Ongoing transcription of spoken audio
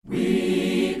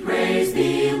Praise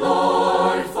thee,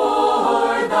 Lord,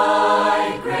 for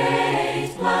thy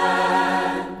great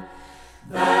plan,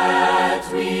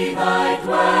 that we thy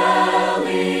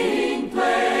dwelling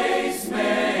place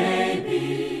may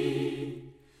be.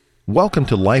 Welcome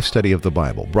to Life Study of the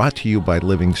Bible, brought to you by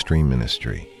Living Stream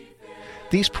Ministry.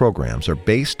 These programs are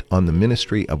based on the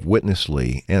ministry of Witness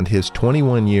Lee and his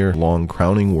 21-year-long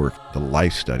crowning work, The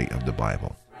Life Study of the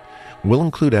Bible. We'll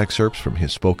include excerpts from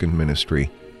his spoken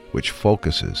ministry, which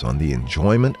focuses on the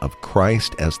enjoyment of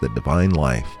Christ as the divine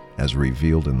life as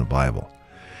revealed in the Bible.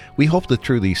 We hope that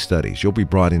through these studies you'll be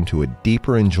brought into a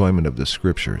deeper enjoyment of the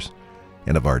Scriptures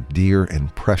and of our dear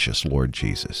and precious Lord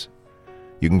Jesus.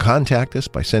 You can contact us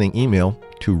by sending email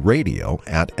to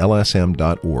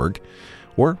radio@lsm.org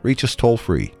or reach us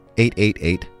toll-free,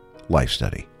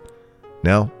 888-LIFE-STUDY.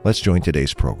 Now, let's join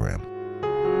today's program.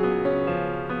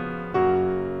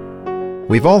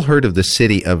 We've all heard of the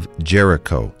city of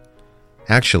Jericho.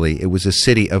 Actually, it was a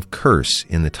city of curse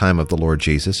in the time of the Lord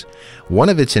Jesus. One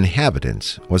of its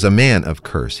inhabitants was a man of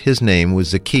curse. His name was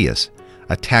Zacchaeus,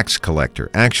 a tax collector,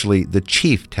 actually the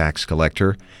chief tax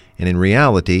collector, and in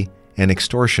reality, an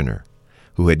extortioner,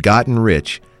 who had gotten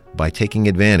rich by taking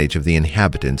advantage of the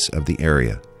inhabitants of the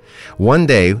area. One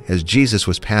day, as Jesus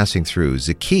was passing through,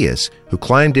 Zacchaeus, who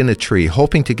climbed in a tree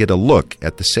hoping to get a look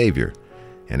at the Savior,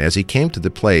 and as he came to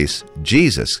the place,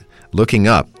 Jesus, looking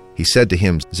up, he said to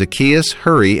him, "Zacchaeus,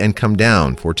 hurry and come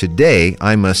down, for today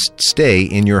I must stay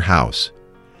in your house."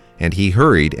 And he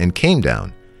hurried and came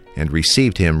down, and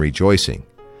received him rejoicing.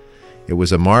 It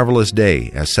was a marvelous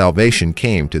day as salvation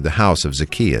came to the house of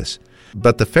Zacchaeus.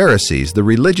 But the Pharisees, the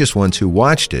religious ones who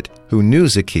watched it, who knew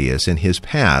Zacchaeus in his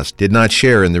past, did not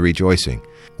share in the rejoicing.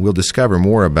 We'll discover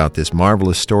more about this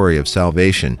marvelous story of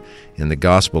salvation in the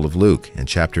Gospel of Luke in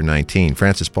chapter 19.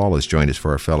 Francis Paul has joined us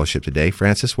for our fellowship today.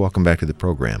 Francis, welcome back to the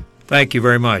program. Thank you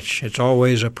very much. It's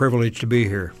always a privilege to be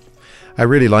here. I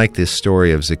really like this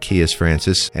story of Zacchaeus,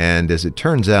 Francis, and as it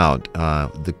turns out,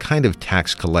 the kind of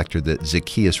tax collector that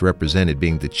Zacchaeus represented,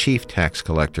 being the chief tax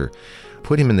collector,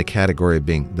 put him in the category of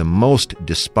being the most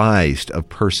despised of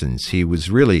persons. He was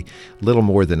really little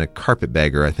more than a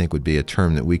carpetbagger, I think would be a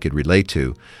term that we could relate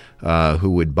to,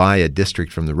 who would buy a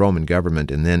district from the Roman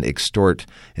government and then extort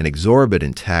an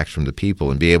exorbitant tax from the people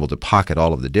and be able to pocket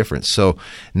all of the difference. So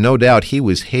no doubt he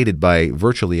was hated by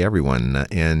virtually everyone,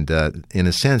 and in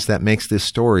a sense that makes this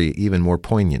story even more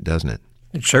poignant, doesn't it?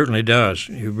 It certainly does.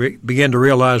 You begin to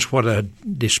realize what a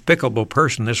despicable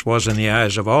person this was in the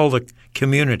eyes of all the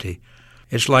community.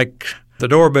 It's like the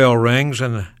doorbell rings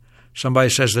and somebody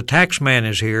says, "The tax man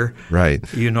is here." Right.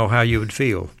 You know how you would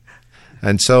feel.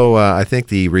 And so I think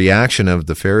the reaction of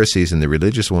the Pharisees and the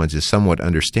religious ones is somewhat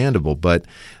understandable, but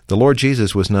the Lord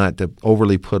Jesus was not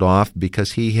overly put off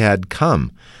because he had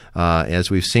come, as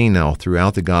we've seen now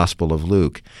throughout the Gospel of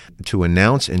Luke, to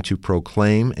announce and to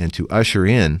proclaim and to usher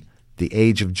in the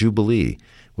age of Jubilee,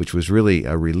 which was really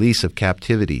a release of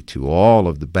captivity to all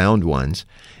of the bound ones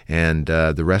and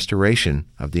the restoration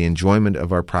of the enjoyment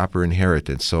of our proper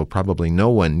inheritance. So probably no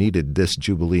one needed this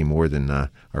Jubilee more than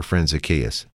our friend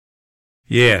Zacchaeus.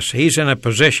 Yes, he's in a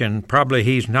position, probably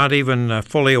he's not even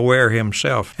fully aware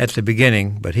himself at the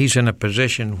beginning, but he's in a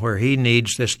position where he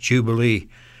needs this Jubilee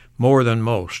more than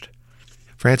most.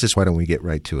 Francis, why don't we get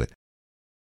right to it?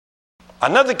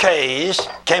 Another case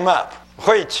came up,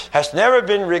 which has never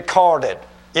been recorded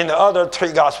in the other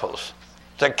three Gospels.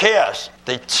 Zacchaeus,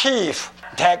 the chief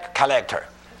tax collector,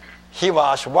 he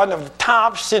was one of the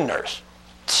top sinners,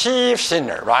 chief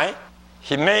sinner, right?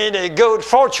 He made a good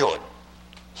fortune.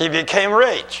 He became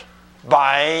rich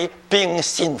by being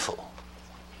sinful.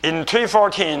 In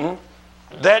 3:14,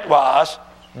 that was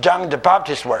John the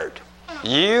Baptist's word.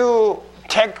 You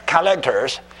tax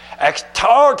collectors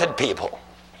extorted people.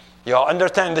 You all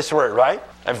understand this word, right?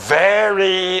 A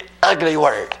very ugly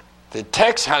word. The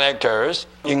tax collectors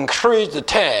increased the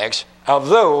tax of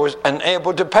those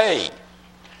unable to pay,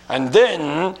 and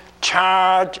then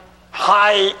charge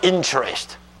high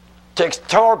interest to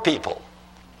extort people.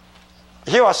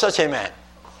 He was such a man,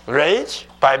 rich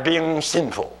by being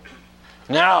sinful.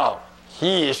 Now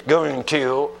he is going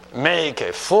to make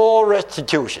a full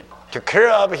restitution to clear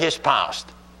up his past.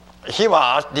 He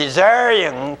was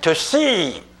desiring to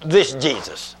see this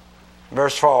Jesus.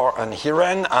 Verse 4, and he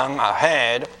ran on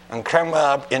ahead and climbed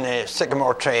up in a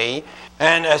sycamore tree.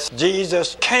 And as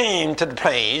Jesus came to the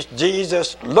place,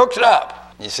 Jesus looked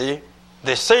up. You see,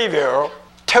 the Savior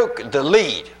took the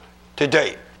lead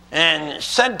today and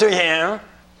said to him,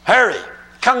 "Hurry,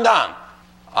 come down.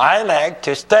 I like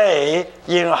to stay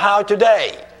in your house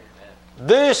today."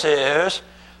 This is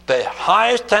the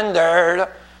high standard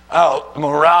of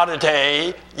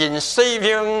morality in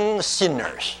saving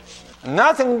sinners.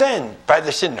 nothing done by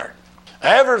the sinner.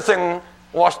 Everything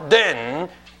was done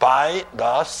by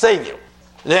the Savior.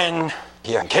 Then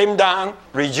he came down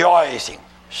rejoicing.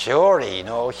 Surely,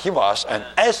 he was an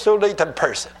isolated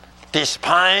person,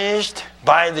 despised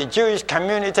by the Jewish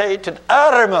community to the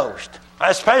uttermost.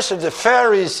 Especially the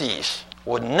Pharisees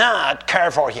would not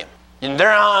care for him. In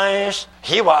their eyes,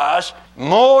 he was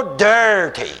more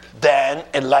dirty than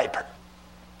a leper.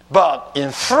 But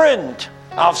in front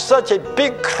of such a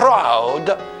big crowd,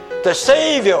 the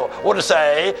Savior would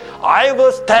say, I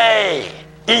will stay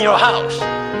in your house.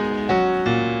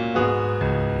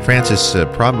 Francis,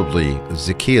 probably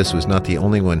Zacchaeus was not the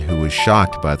only one who was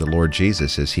shocked by the Lord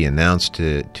Jesus as he announced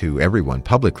to everyone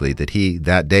publicly that he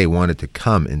that day wanted to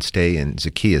come and stay in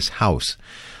Zacchaeus' house.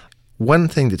 One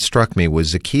thing that struck me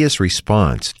was Zacchaeus'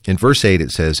 response. In verse 8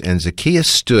 it says, And Zacchaeus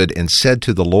stood and said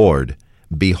to the Lord,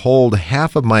 Behold,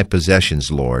 half of my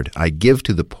possessions, Lord, I give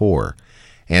to the poor.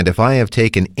 And if I have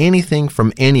taken anything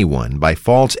from anyone by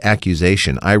false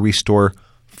accusation, I restore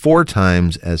 4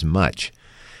 times as much.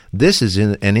 This is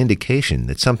an indication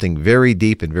that something very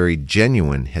deep and very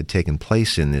genuine had taken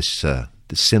place in this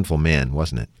sinful man,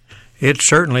 wasn't it? It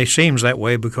certainly seems that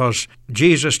way, because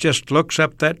Jesus just looks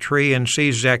up that tree and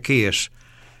sees Zacchaeus,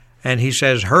 and he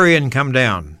says, Hurry and come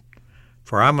down,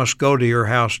 for I must go to your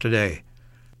house today.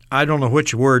 I don't know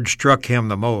which word struck him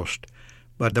the most,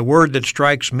 but the word that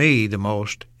strikes me the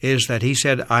most is that he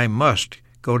said, I must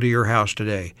go to your house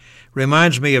today.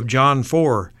 Reminds me of John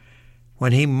 4,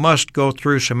 when he must go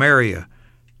through Samaria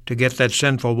to get that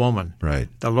sinful woman. Right.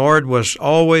 The Lord was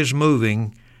always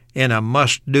moving in a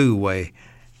must-do way.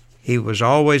 He was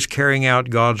always carrying out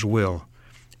God's will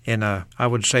in a, I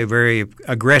would say, very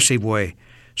aggressive way.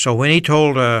 So when he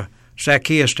told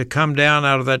Zacchaeus to come down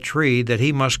out of that tree, that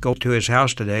he must go to his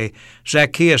house today,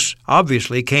 Zacchaeus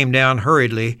obviously came down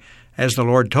hurriedly as the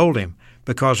Lord told him,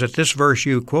 because at this verse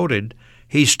you quoted,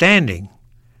 he's standing.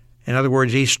 In other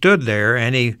words, he stood there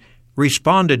and he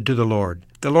responded to the Lord.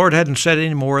 The Lord hadn't said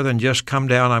any more than just come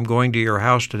down, I'm going to your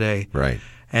house today. Right.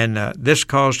 And this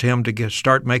caused him to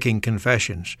start making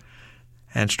confessions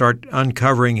and start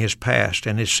uncovering his past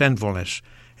and his sinfulness.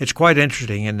 It's quite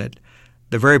interesting in that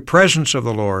the very presence of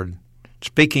the Lord,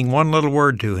 speaking one little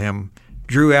word to him,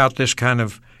 drew out this kind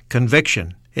of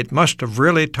conviction. It must have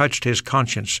really touched his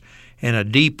conscience in a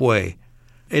deep way.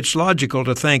 It's logical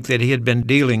to think that he had been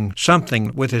dealing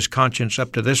something with his conscience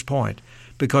up to this point,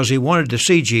 because he wanted to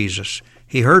see Jesus.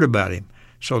 He heard about him.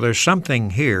 So there's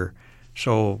something here.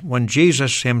 So when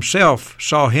Jesus himself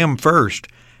saw him first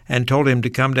and told him to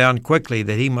come down quickly,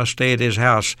 that he must stay at his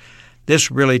house,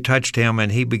 this really touched him,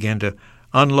 and he began to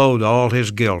unload all his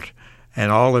guilt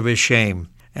and all of his shame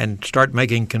and start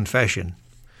making confession.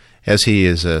 As he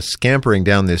is scampering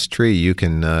down this tree, you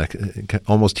can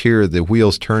almost hear the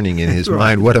wheels turning in his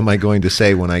mind. What am I going to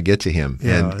say when I get to him?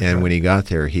 Yeah, and when he got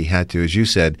there, he had to, as you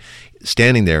said,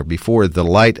 standing there before the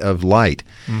light of light,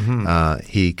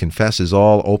 he confesses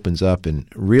all, opens up, and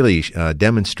really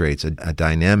demonstrates a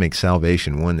dynamic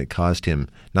salvation, one that caused him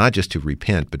not just to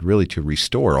repent, but really to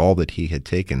restore all that he had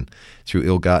taken through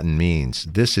ill-gotten means.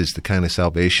 This is the kind of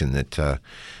salvation that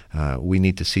we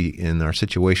need to see in our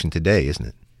situation today, isn't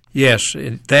it? Yes,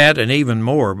 that and even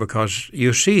more, because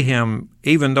you see him,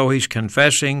 even though he's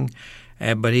confessing,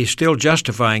 but he's still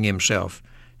justifying himself.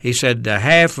 He said,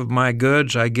 half of my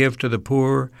goods I give to the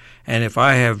poor, and if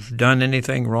I have done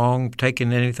anything wrong,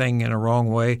 taken anything in a wrong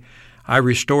way, I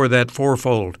restore that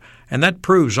fourfold. And that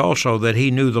proves also that he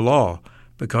knew the law,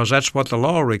 because that's what the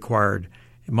law required.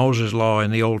 Moses' law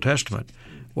in the Old Testament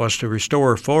was to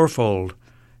restore fourfold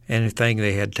anything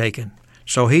they had taken.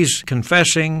 So he's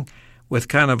confessing with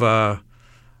kind of a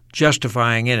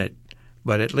justifying in it,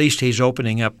 but at least he's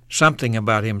opening up something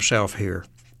about himself here.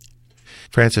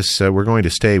 Francis, we're going to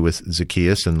stay with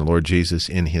Zacchaeus and the Lord Jesus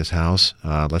in his house.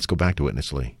 Let's go back to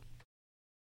Witness Lee.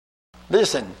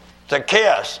 Listen,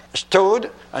 Zacchaeus stood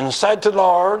and said to the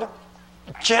Lord,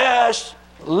 just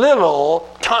little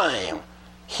time,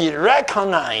 he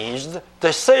recognized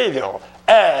the Savior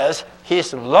as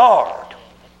his Lord.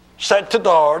 Said to the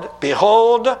Lord,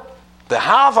 Behold, the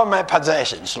half of my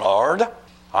possessions, Lord,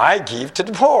 I give to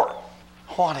the poor.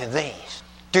 What is this?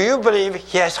 Do you believe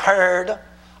he has heard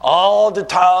all the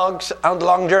talks on the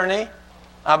long journey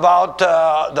about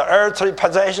the earthly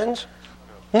possessions?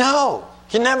 No,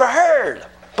 he never heard.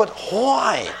 But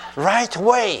why, right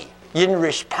away, in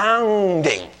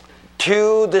responding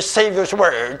to the Savior's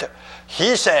word,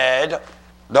 he said,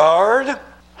 Lord,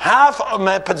 half of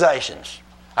my possessions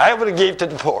I will give to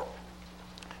the poor.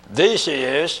 This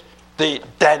is the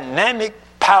dynamic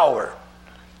power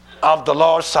of the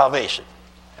Lord's salvation.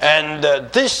 And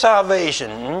this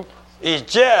salvation is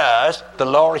just the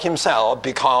Lord himself,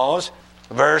 because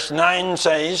verse 9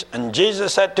 says, and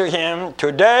Jesus said to him,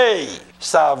 today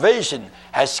salvation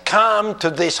has come to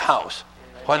this house.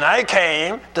 When I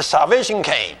came, the salvation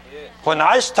came. When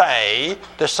I stay,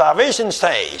 the salvation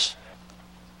stays.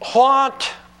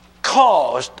 What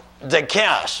caused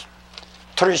Zacchaeus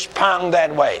to respond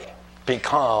that way?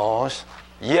 Because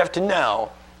you have to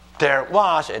know there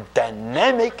was a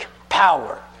dynamic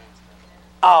power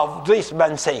of this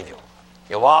man Savior.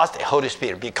 It was the Holy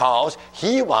Spirit, because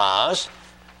he was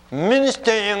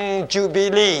ministering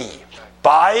Jubilee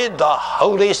by the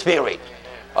Holy Spirit.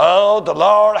 Oh, the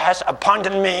Lord has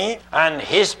appointed me, and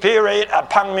his Spirit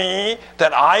upon me,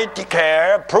 that I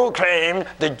declare, proclaim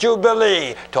the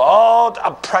Jubilee to all the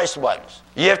oppressed ones.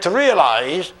 You have to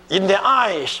realize, in the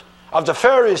eyes of the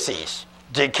Pharisees,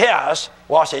 Zacchaeus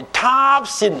was a top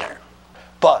sinner.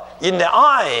 But in the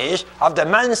eyes of the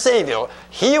man Savior,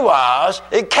 he was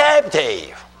a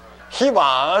captive. He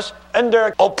was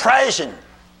under oppression.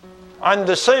 And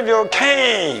the Savior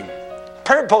came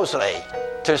purposely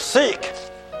to seek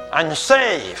and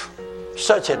save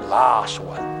such a lost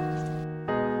one.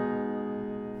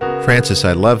 Francis,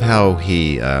 I love how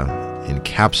he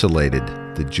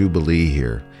encapsulated the Jubilee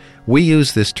here. We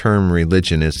use this term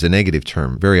religion as a negative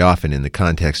term very often in the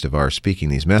context of our speaking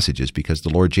these messages, because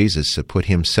the Lord Jesus put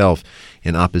himself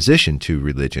in opposition to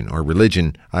religion, or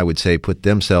religion, I would say, put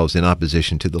themselves in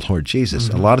opposition to the Lord Jesus.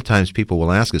 Mm-hmm. A lot of times people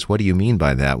will ask us, what do you mean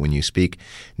by that when you speak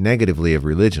negatively of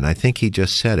religion? I think he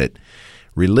just said it.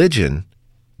 Religion,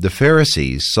 the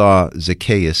Pharisees saw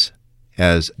Zacchaeus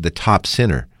as the top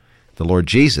sinner. The Lord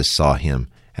Jesus saw him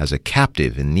as a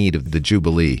captive in need of the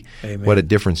Jubilee. Amen. What a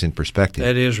difference in perspective.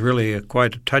 That is really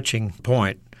quite a touching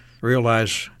point.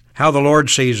 Realize how the Lord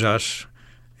sees us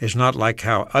is not like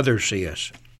how others see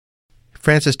us.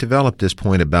 Francis developed this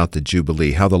point about the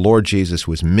Jubilee, how the Lord Jesus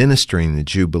was ministering the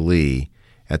Jubilee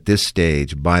at this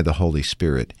stage by the Holy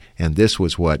Spirit, and this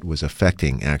was what was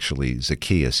affecting, actually,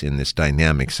 Zacchaeus in this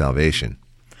dynamic salvation.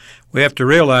 We have to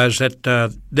realize that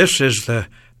this is the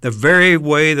very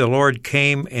way the Lord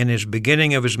came in his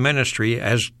beginning of his ministry,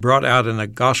 as brought out in the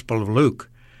Gospel of Luke.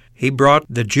 He brought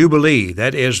the Jubilee,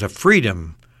 that is, the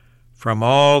freedom from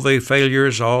all the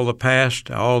failures, all the past,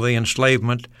 all the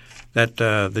enslavement that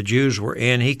the Jews were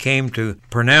in. He came to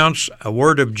pronounce a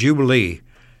word of Jubilee,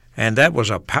 and that was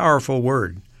a powerful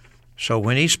word. So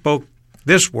when he spoke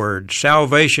this word,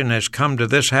 salvation has come to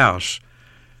this house,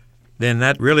 then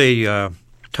that really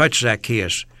touched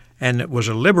Zacchaeus, and it was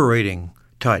a liberating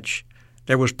touch.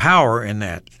 There was power in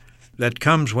that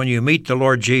comes when you meet the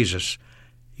Lord Jesus.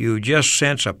 You just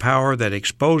sense a power that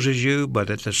exposes you,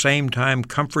 but at the same time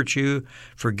comforts you,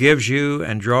 forgives you,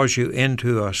 and draws you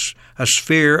into a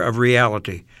sphere of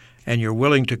reality. And you're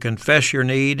willing to confess your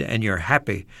need, and you're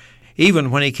happy.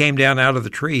 Even when he came down out of the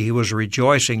tree, he was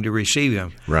rejoicing to receive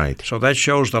him. Right. So that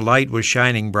shows the light was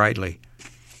shining brightly.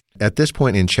 At this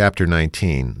point in chapter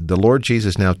 19, the Lord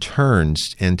Jesus now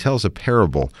turns and tells a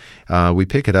parable. We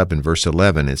pick it up in verse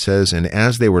 11. It says, "And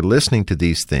as they were listening to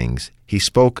these things, he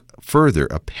spoke further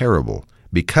a parable,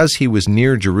 because he was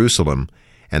near Jerusalem,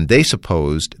 and they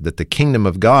supposed that the kingdom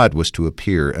of God was to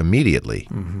appear immediately.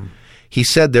 Mm-hmm. He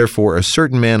said, therefore, a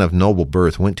certain man of noble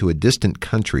birth went to a distant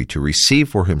country to receive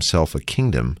for himself a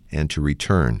kingdom and to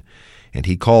return. And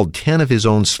he called 10 of his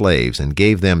own slaves and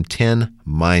gave them 10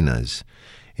 minas."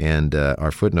 And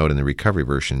our footnote in the Recovery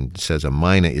Version says a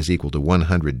mina is equal to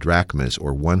 100 drachmas,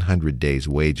 or 100 days'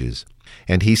 wages.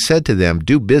 "And he said to them,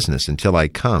 do business until I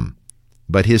come.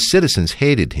 But his citizens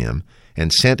hated him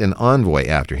and sent an envoy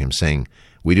after him, saying,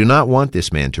 we do not want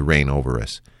this man to reign over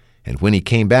us. And when he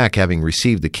came back, having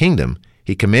received the kingdom,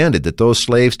 he commanded that those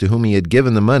slaves to whom he had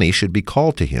given the money should be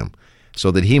called to him,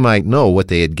 so that he might know what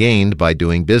they had gained by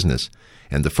doing business.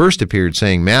 And the first appeared,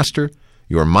 saying, Master,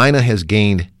 your mina has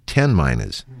gained 10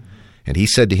 minas. And he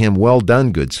said to him, well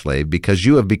done, good slave, because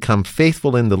you have become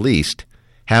faithful in the least,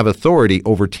 have authority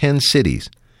over 10 cities.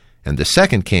 And the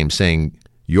second came, saying,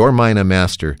 your mina,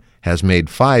 master, has made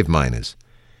 5 minas.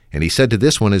 And he said to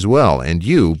this one as well, and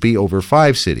you be over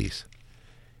 5 cities.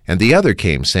 And the other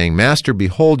came, saying, Master,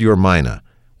 behold your mina,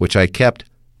 which I kept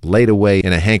laid away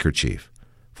in a handkerchief.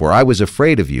 For I was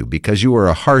afraid of you, because you are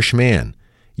a harsh man.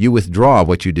 You withdraw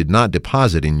what you did not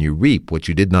deposit, and you reap what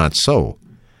you did not sow.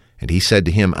 And he said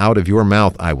to him, out of your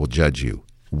mouth I will judge you,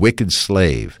 wicked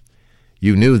slave.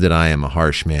 You knew that I am a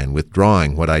harsh man,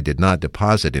 withdrawing what I did not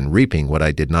deposit, and reaping what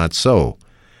I did not sow.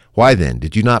 Why then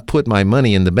did you not put my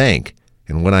money in the bank?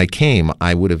 And when I came,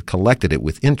 I would have collected it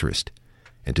with interest.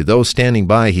 And to those standing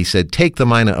by he said, take the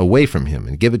mina away from him,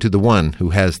 and give it to the one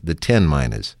who has the 10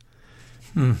 minas.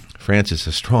 Francis,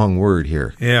 a strong word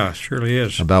here. Yeah, it surely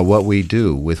is. About what we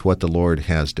do with what the Lord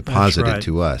has deposited That's right.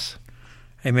 to us.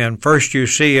 Amen. First, you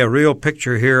see a real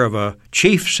picture here of a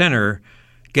chief sinner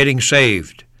getting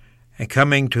saved and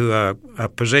coming to a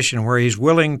position where he's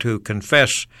willing to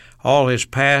confess all his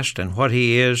past and what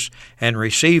he is and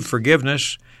receive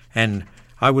forgiveness and,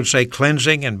 I would say,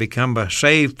 cleansing and become a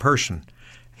saved person.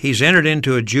 He's entered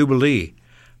into a jubilee.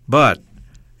 But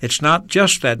it's not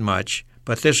just that much,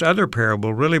 but this other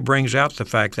parable really brings out the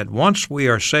fact that once we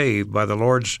are saved by the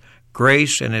Lord's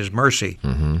grace and His mercy,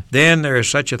 then there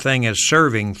is such a thing as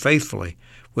serving faithfully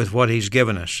with what He's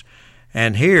given us.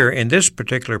 And here, in this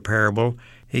particular parable,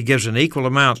 He gives an equal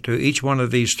amount to each one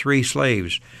of these three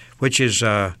slaves, which is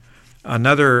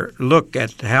another look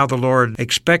at how the Lord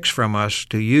expects from us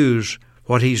to use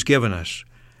what He's given us.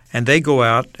 And they go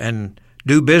out and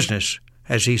do business,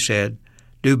 as He said,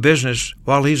 do business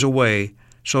while He's away,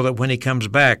 so that when He comes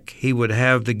back, He would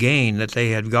have the gain that they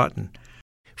had gotten.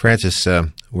 Francis,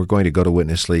 we're going to go to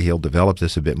Witness Lee. He'll develop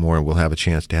this a bit more, and we'll have a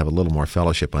chance to have a little more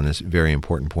fellowship on this very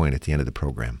important point at the end of the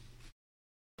program.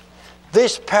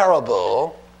 This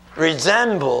parable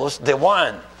resembles the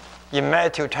one in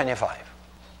Matthew 25.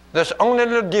 There's only a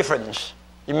little difference.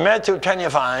 In Matthew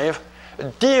 25,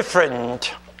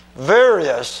 different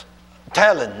various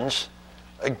talents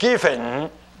are given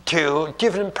to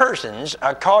different persons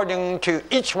according to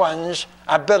each one's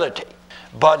ability.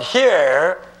 But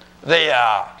here,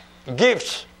 the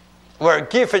gifts were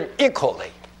given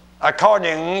equally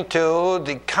according to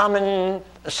the common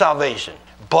salvation.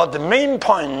 But the main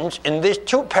point in these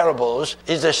two parables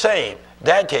is the same.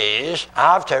 That is,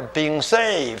 after being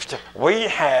saved, we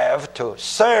have to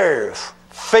serve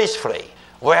faithfully.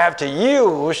 We have to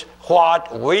use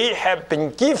what we have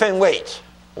been given with.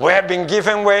 We have been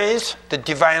given with the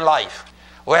divine life.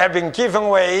 We have been given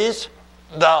with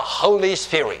the Holy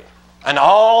Spirit and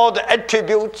all the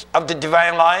attributes of the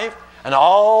divine life and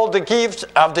all the gifts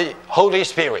of the Holy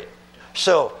Spirit.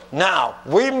 So now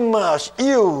we must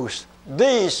use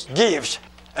these gifts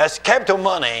as capital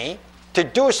money to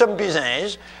do some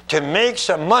business, to make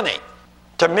some money,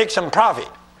 to make some profit.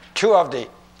 Two of the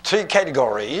three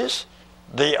categories,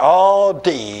 they all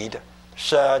did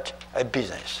such a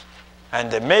business. And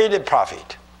they made a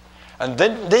profit. And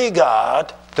then they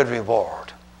got the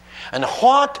reward. And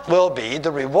what will be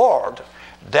the reward?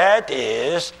 That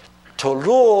is to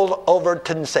rule over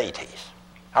 10 cities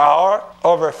or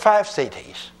over 5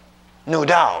 cities. No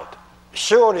doubt.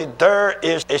 Surely there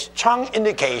is a strong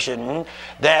indication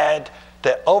that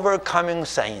the overcoming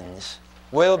saints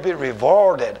will be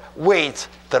rewarded with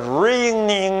the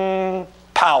reigning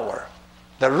power.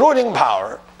 The ruling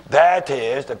power, that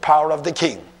is the power of the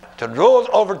king. To rule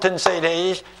over 10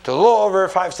 cities, to rule over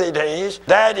 5 cities,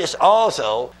 that is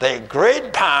also the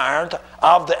great part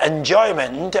of the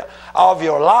enjoyment of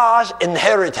your last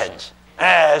inheritance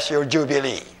as your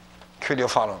jubilee. Could you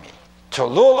follow me? To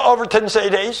rule over 10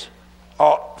 cities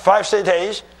or 5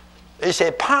 cities is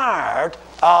a part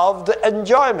of the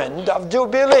enjoyment of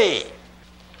jubilee.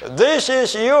 This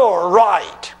is your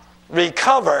right,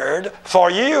 recovered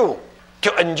for you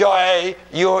to enjoy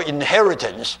your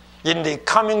inheritance in the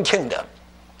coming kingdom.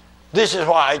 This is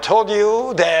why I told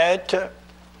you that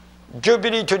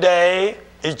Jubilee today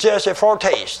is just a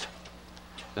foretaste.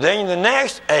 Then in the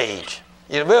next age,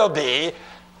 it will be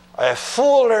a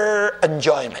fuller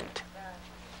enjoyment.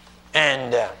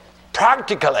 And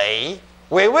practically,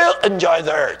 we will enjoy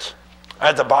the earth.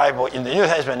 As the Bible in the New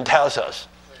Testament tells us,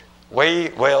 we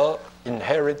will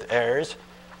inherit the earth.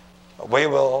 We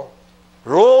will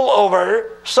rule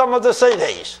over some of the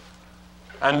cities.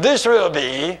 And this will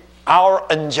be our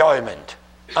enjoyment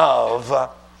of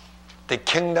the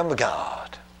kingdom of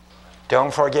God.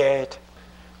 Don't forget,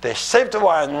 the saved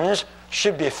ones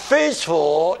should be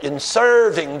faithful in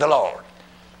serving the Lord.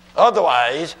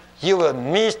 Otherwise, you will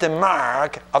miss the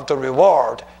mark of the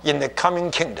reward in the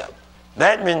coming kingdom.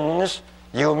 That means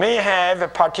you may have a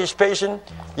participation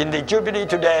in the Jubilee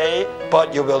today,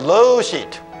 but you will lose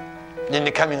it in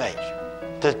the coming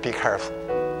age. Just be careful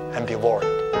and be warned.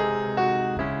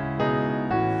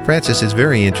 Francis, it's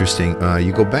very interesting.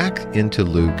 You go back into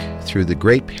Luke through the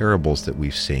great parables that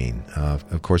we've seen.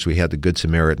 Of course, we had the Good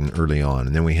Samaritan early on,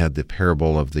 and then we had the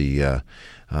parable of the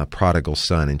prodigal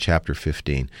son in chapter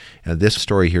 15. This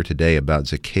story here today about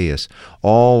Zacchaeus,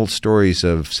 all stories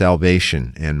of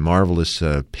salvation and marvelous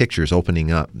pictures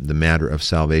opening up the matter of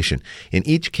salvation. In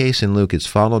each case in Luke, it's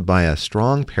followed by a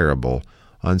strong parable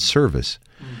on service.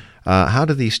 How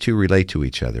do these two relate to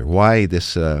each other? Why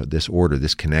this order,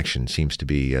 this connection seems to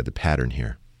be the pattern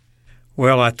here?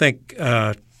 Well, I think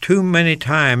too many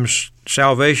times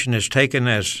salvation is taken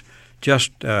as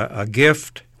just a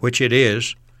gift, which it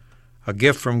is, a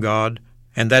gift from God,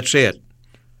 and that's it.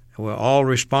 Well, all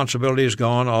responsibility is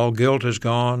gone, all guilt is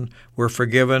gone, we're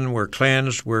forgiven, we're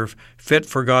cleansed, we're fit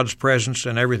for God's presence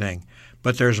and everything.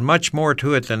 But there's much more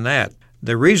to it than that.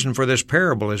 The reason for this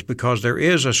parable is because there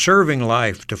is a serving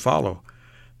life to follow.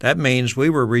 That means we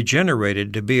were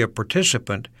regenerated to be a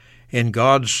participant in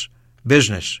God's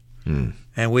business.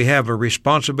 And we have a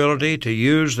responsibility to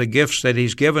use the gifts that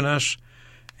He's given us.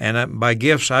 And by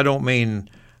gifts, I don't mean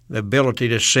the ability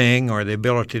to sing or the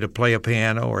ability to play a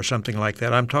piano or something like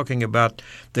that. I'm talking about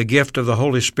the gift of the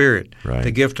Holy Spirit,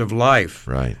 the gift of life,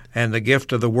 and the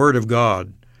gift of the Word of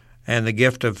God, and the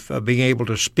gift of being able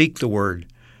to speak the Word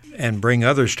and bring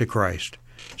others to Christ.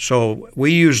 So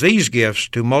we use these gifts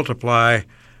to multiply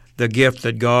the gift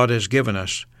that God has given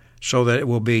us so that it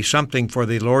will be something for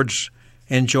the Lord's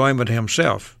enjoyment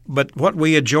Himself. But what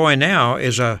we enjoy now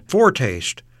is a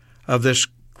foretaste of this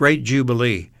great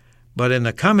Jubilee. But in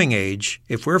the coming age,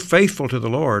 if we're faithful to the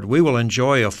Lord, we will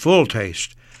enjoy a full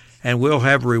taste, and we'll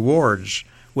have rewards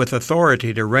with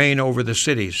authority to reign over the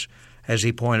cities, as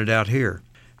He pointed out here.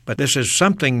 But this is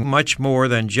something much more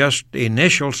than just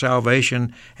initial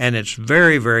salvation, and it's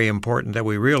very, very important that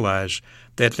we realize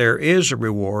that there is a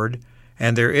reward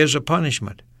and there is a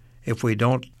punishment if we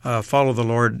don't follow the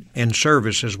Lord in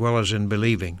service as well as in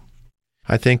believing.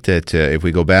 I think that if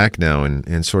we go back now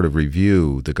and sort of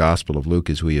review the Gospel of Luke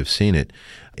as we have seen it,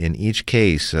 in each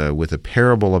case with a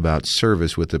parable about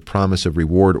service with the promise of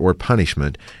reward or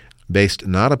punishment, based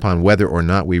not upon whether or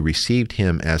not we received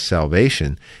Him as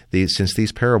salvation, since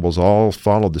these parables all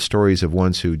followed the stories of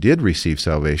ones who did receive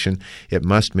salvation, it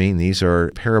must mean these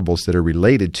are parables that are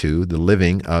related to the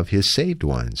living of His saved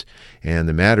ones. And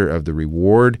the matter of the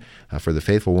reward for the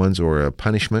faithful ones, or a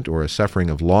punishment or a suffering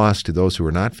of loss to those who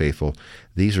are not faithful,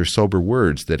 these are sober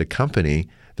words that accompany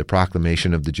the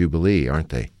proclamation of the Jubilee, aren't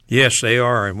they? Yes, they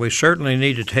are, and we certainly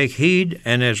need to take heed,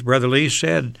 and as Brother Lee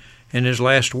said in his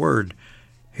last word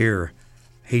here,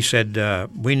 he said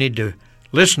we need to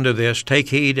listen to this, take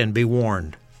heed, and be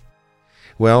warned.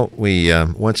 Well, we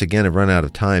once again have run out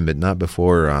of time, but not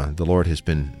before the Lord has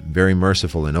been very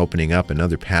merciful in opening up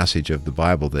another passage of the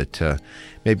Bible that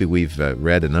maybe we've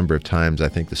read a number of times. I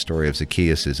think the story of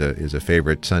Zacchaeus is a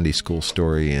favorite Sunday school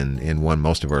story, and one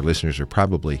most of our listeners are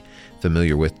probably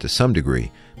familiar with to some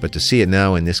degree. But to see it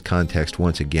now in this context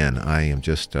once again, I am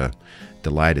just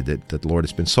delighted that the Lord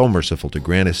has been so merciful to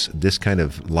grant us this kind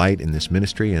of light in this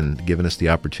ministry and given us the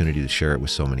opportunity to share it with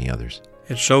so many others.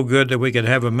 It's so good that we could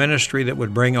have a ministry that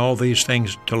would bring all these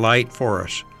things to light for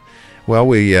us. Well,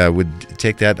 we would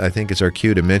take that, I think, as our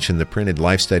cue to mention the printed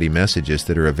life study messages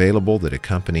that are available that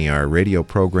accompany our radio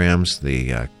programs.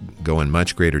 They go in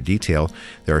much greater detail.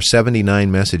 There are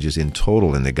 79 messages in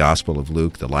total in the Gospel of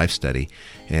Luke, the life study,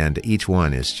 and each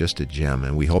one is just a gem,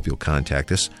 and we hope you'll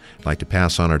contact us. I'd like to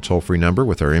pass on our toll-free number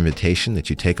with our invitation that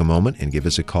you take a moment and give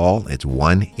us a call. It's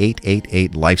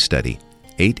 1-888-LIFE-STUDY,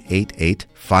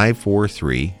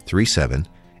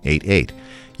 888-543-3788.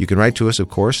 You can write to us, of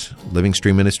course, Living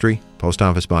Stream Ministry, Post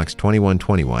Office Box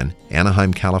 2121,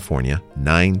 Anaheim, California,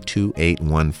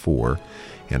 92814.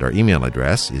 And our email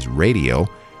address is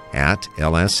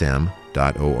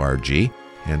radio@lsm.org.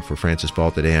 And for Francis Ball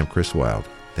today, I'm Chris Wilde.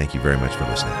 Thank you very much for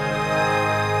listening.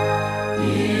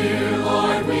 Dear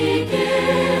Lord, we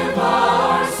give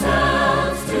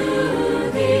ourselves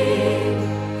to Thee.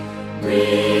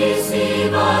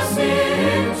 Receive us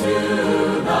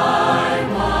into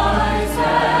Thy wise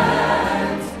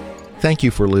hands. Thank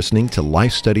you for listening to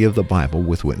Life Study of the Bible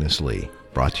with Witness Lee,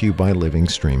 brought to you by Living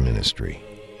Stream Ministry.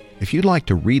 If you'd like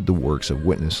to read the works of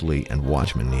Witness Lee and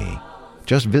Watchman Nee,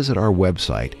 just visit our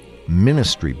website,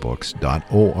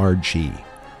 ministrybooks.org.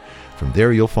 From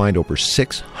there you'll find over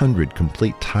 600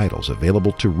 complete titles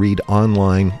available to read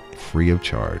online free of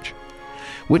charge.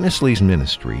 Witness Lee's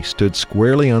ministry stood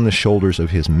squarely on the shoulders of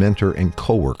his mentor and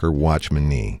co-worker Watchman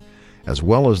Nee, as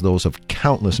well as those of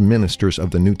countless ministers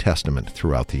of the New Testament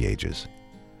throughout the ages.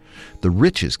 The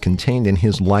riches contained in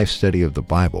his life study of the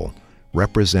Bible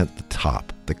represent the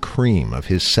top, the cream of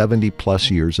his 70-plus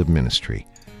years of ministry,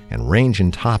 and range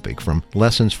in topic from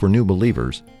lessons for new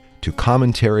believers to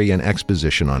commentary and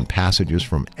exposition on passages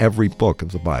from every book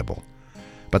of the Bible.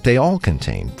 But they all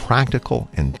contain practical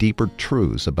and deeper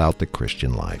truths about the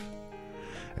Christian life.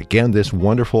 Again, this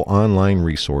wonderful online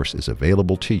resource is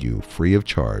available to you free of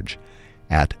charge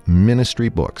at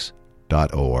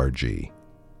ministrybooks.org.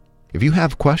 If you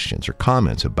have questions or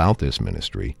comments about this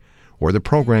ministry or the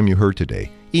program you heard today,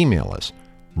 email us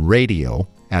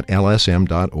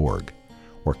radio@lsm.org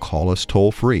or call us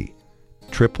toll-free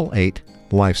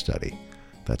 888-LIFE-STUDY.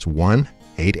 That's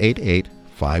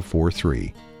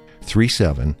 1-888-543-3788.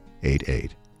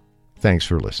 3788. Thanks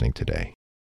for listening today.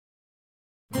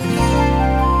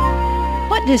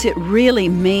 What does it really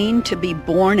mean to be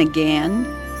born again?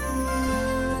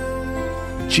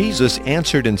 Jesus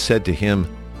answered and said to him,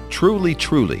 "Truly,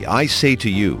 truly, I say to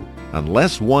you,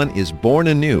 unless one is born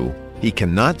anew, he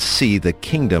cannot see the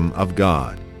kingdom of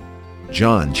God."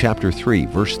 John chapter 3,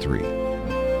 verse 3.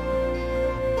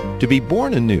 To be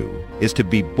born anew is to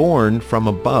be born from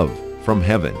above, from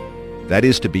heaven. That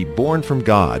is, to be born from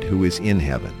God who is in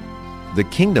heaven. The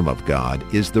kingdom of God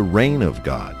is the reign of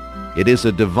God. It is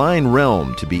a divine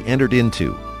realm to be entered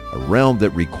into, a realm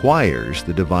that requires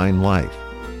the divine life.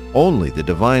 Only the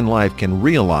divine life can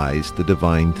realize the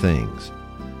divine things.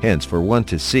 Hence, for one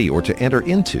to see or to enter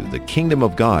into the kingdom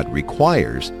of God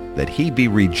requires that he be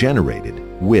regenerated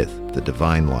with the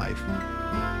divine life.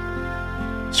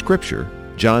 Scripture,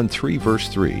 John 3, verse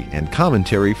 3, and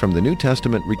commentary from the New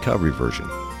Testament Recovery Version,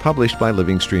 published by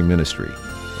Living Stream Ministry.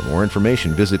 For more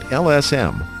information, visit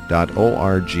lsm.org.